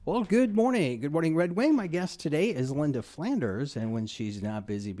Well, good morning. Good morning, Red Wing. My guest today is Linda Flanders, and when she's not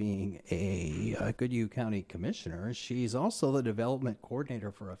busy being a Goodhue County Commissioner, she's also the development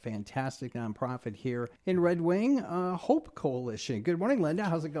coordinator for a fantastic nonprofit here in Red Wing, Hope Coalition. Good morning, Linda.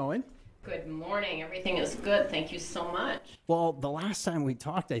 How's it going? Good morning. Everything is good. Thank you so much. Well, the last time we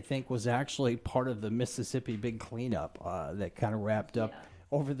talked, I think, was actually part of the Mississippi Big Cleanup that kind of wrapped up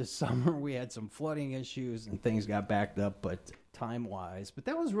over the summer. We had some flooding issues and things got backed up, but time-wise. But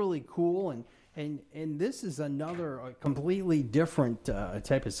that was really cool, and this is another completely different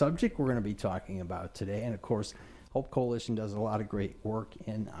type of subject we're going to be talking about today. And, of course, Hope Coalition does a lot of great work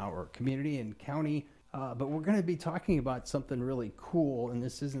in our community and county. But we're going to be talking about something really cool, and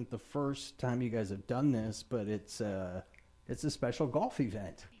this isn't the first time you guys have done this, but it's a special golf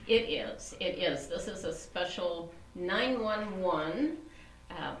event. It is. This is a special 911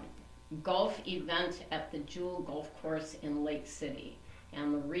 golf event at the Jewel Golf Course in Lake City.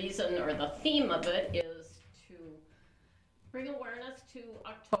 And the reason, or the theme of it, is to bring awareness to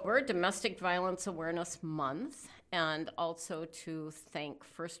October, Domestic Violence Awareness Month, and also to thank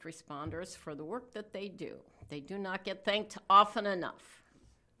first responders for the work that they do. They do not get thanked often enough.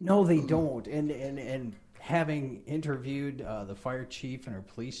 No, they don't. And having interviewed the fire chief and our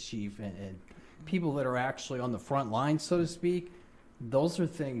police chief and people that are actually on the front line, so to speak, those are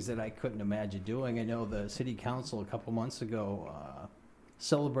things that I couldn't imagine doing. I know the city council a couple months ago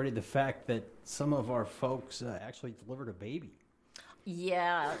celebrated the fact that some of our folks actually delivered a baby.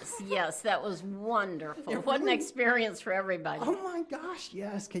 Yes, that was wonderful. What an experience for everybody. Oh my gosh,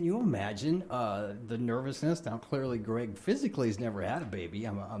 yes. Can you imagine the nervousness? Now, clearly Greg physically has never had a baby.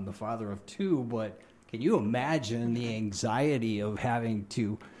 I'm the father of two, but can you imagine the anxiety of having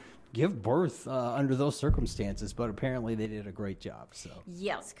to give birth under those circumstances? But apparently they did a great job. So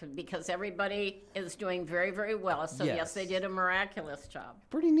yes, because everybody is doing very, very well. So yes, they did a miraculous job.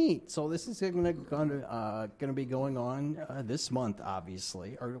 Pretty neat. So this is going to be going on this month,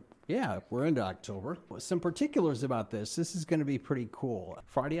 obviously. We're into October. Some particulars about this. This is going to be pretty cool.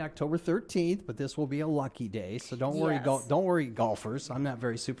 Friday, October 13th, but this will be a lucky day. So don't worry, don't worry, golfers. I'm not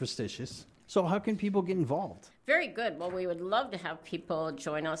very superstitious. So how can people get involved? Very good. Well, we would love to have people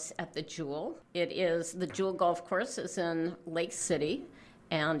join us at the Jewel. The Jewel Golf Course is in Lake City,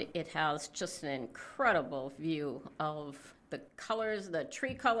 and it has just an incredible view of the colors, the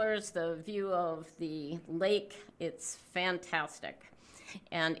tree colors, the view of the lake. It's fantastic.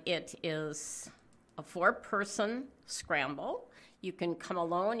 And it is a 4-person scramble. You can come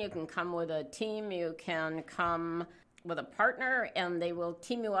alone, you can come with a team, you can come with a partner, and they will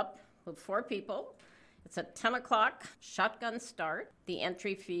team you up with 4 people. It's at 10 o'clock, shotgun start. The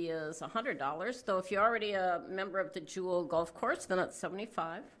entry fee is $100. So if you're already a member of the Jewel Golf Course, then it's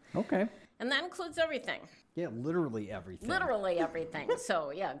 $75. Okay. And that includes everything. Yeah, literally everything. Literally everything.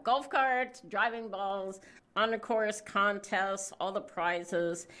 So, golf carts, driving balls, on the course contests, all the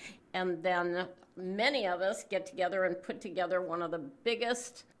prizes. And then many of us get together and put together one of the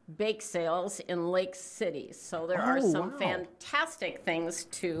biggest bake sales in Lake City. So there are some fantastic things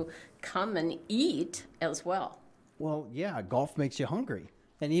to come and eat as well. Well, yeah, golf makes you hungry.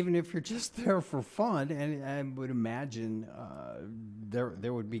 And even if you're just there for fun, and I would imagine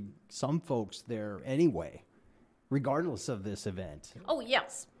there would be some folks there anyway, regardless of this event. Oh,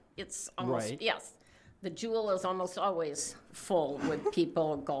 yes. It's almost, yes. The Jewel is almost always full with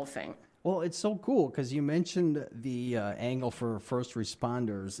people golfing. Well, it's so cool because you mentioned the angle for first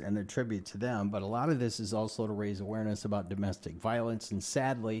responders and the tribute to them, but a lot of this is also to raise awareness about domestic violence. And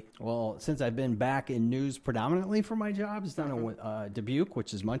sadly, since I've been back in news predominantly for my jobs down in Dubuque,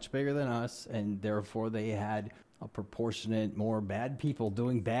 which is much bigger than us, and therefore they had a proportionate more bad people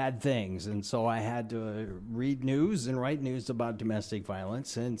doing bad things. And so I had to read news and write news about domestic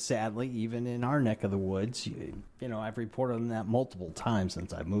violence. And sadly, even in our neck of the woods, I've reported on that multiple times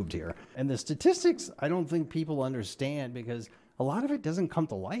since I moved here. And the statistics, I don't think people understand because a lot of it doesn't come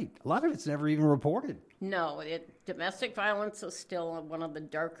to light. A lot of it's never even reported. No, domestic violence is still one of the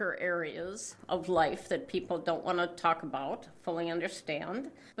darker areas of life that people don't want to talk about, fully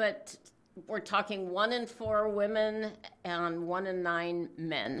understand. But we're talking 1 in 4 women and 1 in 9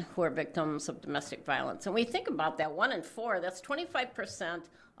 men who are victims of domestic violence. And we think about that, 1 in 4, that's 25%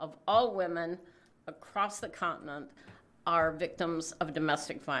 of all women across the continent are victims of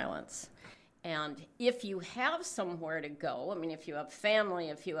domestic violence. And if you have somewhere to go, if you have family,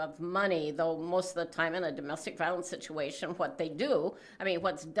 if you have money, though most of the time in a domestic violence situation, what they do,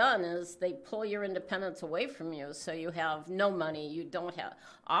 what's done is they pull your independence away from you. So you have no money, you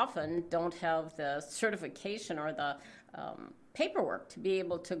often don't have the certification or the paperwork to be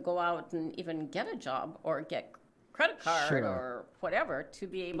able to go out and even get a job or get credit card Sure. or whatever to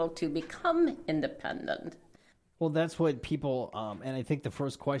be able to become independent. Well, that's what people, and I think the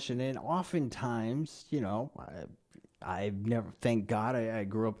first question, and oftentimes, I've never, thank God, I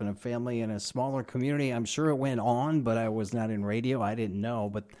grew up in a family in a smaller community. I'm sure it went on, but I was not in radio. I didn't know.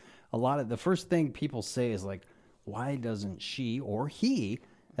 But a lot of the first thing people say is like, why doesn't she or he?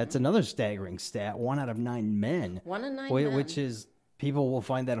 That's another staggering stat. 1 out of 9 men. 1 in 9 men. Which is, people will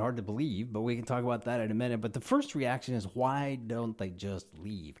find that hard to believe, but we can talk about that in a minute. But the first reaction is, why don't they just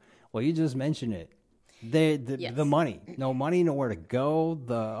leave? Well, you just mentioned it. Yes. The money, no money, nowhere to go.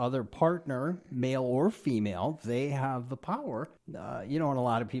 The other partner, male or female, they have the power. And a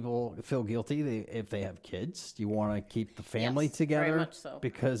lot of people feel guilty if they have kids. You want to keep the family together. Very much so.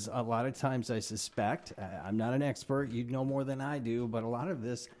 Because a lot of times I suspect, I'm not an expert, you know more than I do, but a lot of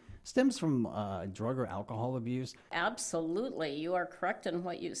this stems from drug or alcohol abuse. Absolutely. You are correct in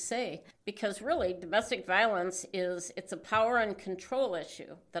what you say. Because really, domestic violence it's a power and control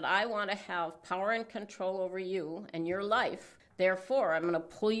issue. That I want to have power and control over you and your life. Therefore, I'm going to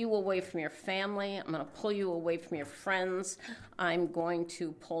pull you away from your family. I'm going to pull you away from your friends. I'm going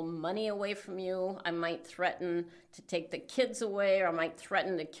to pull money away from you. I might threaten to take the kids away, or I might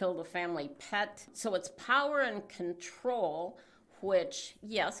threaten to kill the family pet. So it's power and control, which,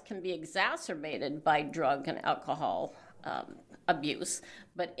 yes, can be exacerbated by drug and alcohol abuse.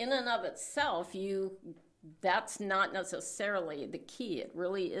 But in and of itself, that's not necessarily the key. It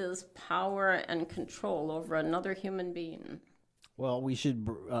really is power and control over another human being. Well, we should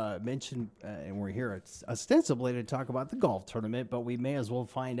mention, and we're here ostensibly to talk about the golf tournament, but we may as well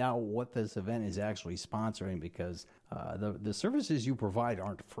find out what this event is actually sponsoring, because the services you provide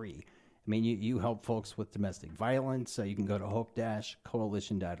aren't free. I mean, you help folks with domestic violence. You can go to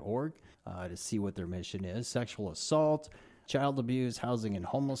hope-coalition.org to see what their mission is. Sexual assault, child abuse, housing and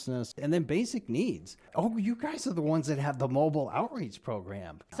homelessness, and then basic needs. Oh, you guys are the ones that have the mobile outreach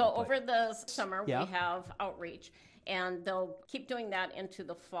program. So over the summer, we have outreach. And they'll keep doing that into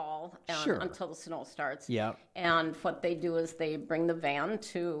the fall until the snow starts. Yeah. And what they do is they bring the van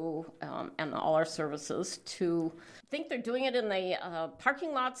to, and all our services to, I think they're doing it in the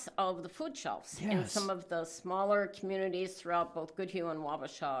parking lots of the food shelves in some of the smaller communities throughout both Goodhue and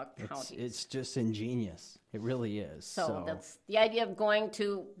Wabasha counties. It's just ingenious. It really is. So that's the idea of going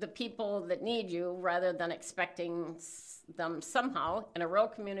to the people that need you rather than expecting them somehow in a rural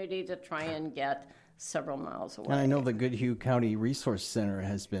community to try and get several miles away. And I know the Goodhue County Resource Center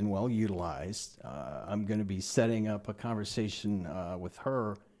has been well utilized. I'm going to be setting up a conversation with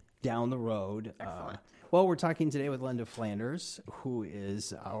her down the road. Well, we're talking today with Linda Flanders, who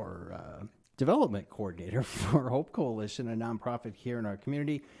is our development coordinator for Hope Coalition, a nonprofit here in our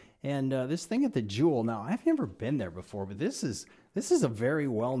community. And this thing at the Jewel, now I've never been there before, but this is a very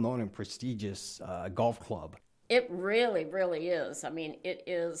well-known and prestigious golf club. It really, really is. I mean, it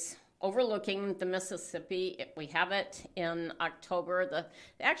is overlooking the Mississippi. We have it in October,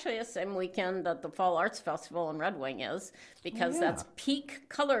 actually the same weekend that the Fall Arts Festival in Red Wing is, because that's peak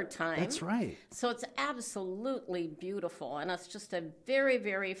color time. That's right. So it's absolutely beautiful, and it's just a very,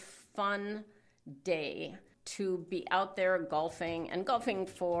 very fun day to be out there golfing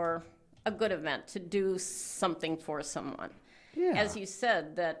for a good event, to do something for someone. Yeah. As you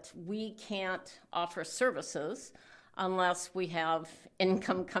said, that we can't offer services unless we have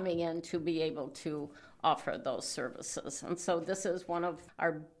income coming in to be able to offer those services. And so this is one of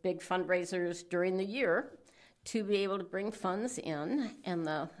our big fundraisers during the year to be able to bring funds in. And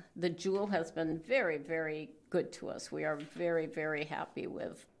the Jewel has been very, very good to us. We are very, very happy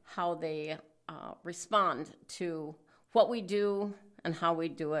with how they respond to what we do and how we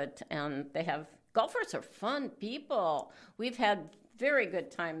do it. And golfers are fun people. We've had very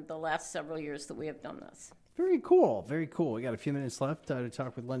good time the last several years that we have done this. Very cool. Very cool. We got a few minutes left to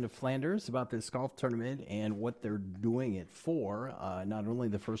talk with Linda Flanders about this golf tournament and what they're doing it for. Not only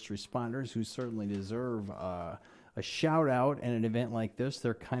the first responders, who certainly deserve a shout out, and an event like this,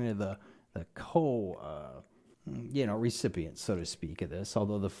 they're kind of the recipients, so to speak, of this.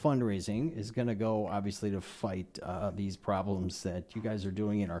 Although the fundraising is going to go, obviously, to fight these problems that you guys are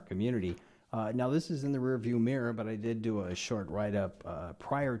doing in our community. Now, this is in the rearview mirror, but I did do a short write-up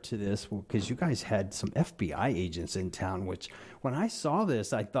prior to this, because you guys had some FBI agents in town, which when I saw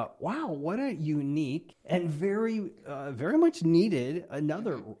this, I thought, wow, what a unique and very, very much needed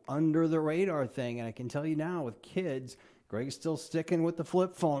another under-the-radar thing. And I can tell you now, with kids, Greg's still sticking with the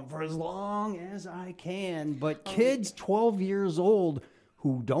flip phone for as long as I can. But kids 12 years old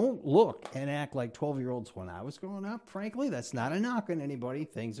who don't look and act like 12-year-olds when I was growing up, frankly, that's not a knock on anybody.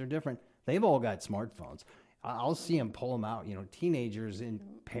 Things are different. They've all got smartphones. I'll see them pull them out. Teenagers and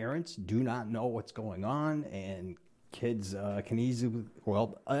parents do not know what's going on, and kids can easily,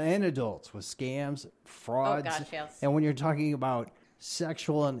 and adults with scams, frauds. Oh, gosh, yes. And when you're talking about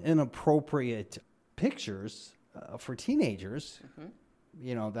sexual and inappropriate pictures for teenagers,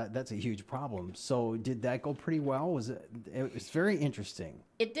 that's a huge problem. So did that go pretty well? It was very interesting.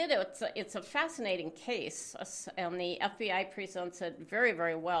 It did. It's a fascinating case, and the FBI presents it very,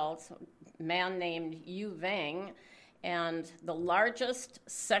 very well. It's a man named Yu Vang, and the largest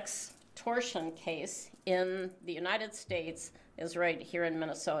sextortion case in the United States is right here in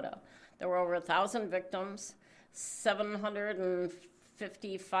Minnesota. There were over 1,000 victims.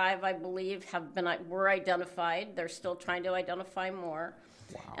 755, I believe, were identified. They're still trying to identify more.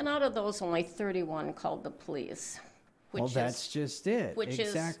 Wow. And out of those, only 31 called the police. That's just it. Which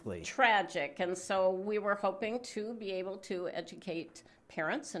exactly. is tragic. And so we were hoping to be able to educate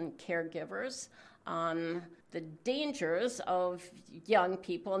parents and caregivers on the dangers of young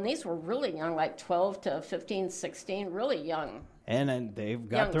people. And these were really young, like 12 to 15, 16, really young. And they've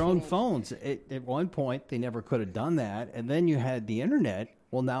got their own phones. At one point, they never could have done that. And then you had the internet.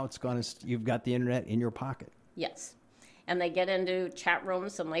 Well, now you've got the internet in your pocket. Yes. And they get into chat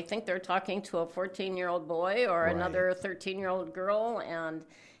rooms and they think they're talking to a 14-year-old boy or another 13-year-old girl. And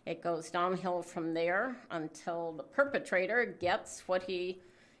it goes downhill from there until the perpetrator gets what he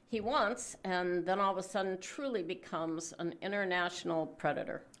wants, and then all of a sudden truly becomes an international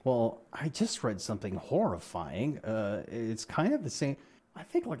predator. Well, I just read something horrifying. It's kind of the same. I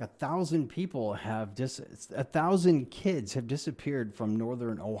think like 1,000 people 1,000 kids have disappeared from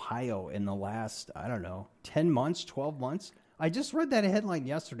northern Ohio in the last, 10 months, 12 months. I just read that headline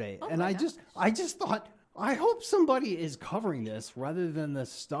yesterday, and I just thought, I hope somebody is covering this rather than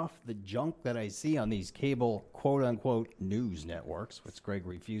the junk that I see on these cable, quote unquote, news networks, which Greg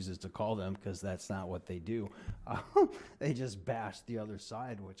refuses to call them because that's not what they do. They just bash the other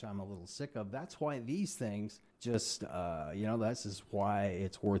side, which I'm a little sick of. That's why these things this is why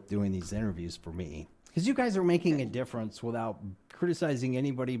it's worth doing these interviews for me. Because you guys are making a difference without criticizing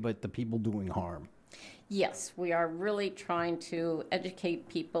anybody but the people doing harm. Yes, we are really trying to educate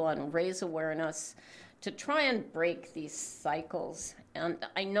people and raise awareness to try and break these cycles. And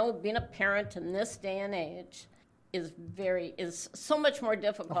I know being a parent in this day and age is so much more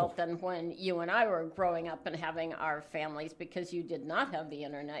difficult than when you and I were growing up and having our families, because you did not have the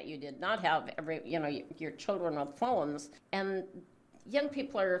internet, you did not have your children with phones. And young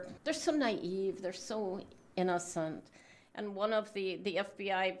people they're so naive, they're so innocent. And one of the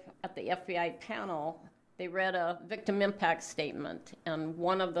FBI panel, they read a victim impact statement, and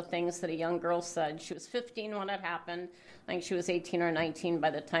one of the things that a young girl said, she was 15 when it happened. I think she was 18 or 19 by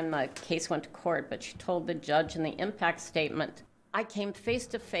the time the case went to court, but she told the judge in the impact statement, I came face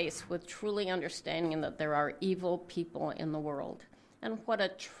to face with truly understanding that there are evil people in the world. And what a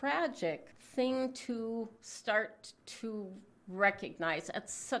tragic thing to start to recognize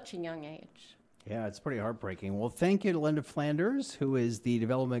at such a young age. Yeah, it's pretty heartbreaking. Well, thank you to Linda Flanders, who is the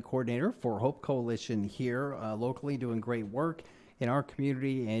development coordinator for Hope Coalition here locally, doing great work in our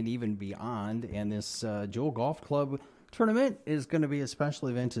community and even beyond. And this Jewel Golf Club tournament is going to be a special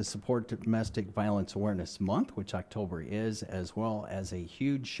event to support Domestic Violence Awareness Month, which October is, as well as a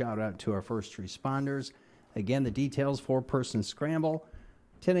huge shout out to our first responders. Again, the details, 4-person scramble.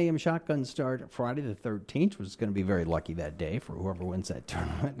 10 a.m. shotgun start Friday the 13th, which is going to be very lucky that day for whoever wins that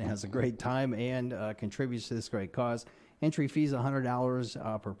tournament and has a great time and contributes to this great cause. Entry fees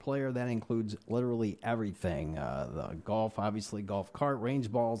 $100 per player. That includes literally everything. The golf, obviously, golf cart,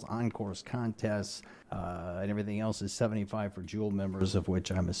 range balls, on-course contests, and everything else is $75 for Jewel members, of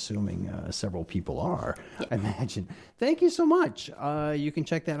which I'm assuming several people are, I imagine. Thank you so much. You can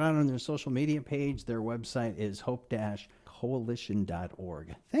check that out on their social media page. Their website is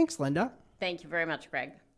hope-coalition.org. Thanks, Linda. Thank you very much, Greg.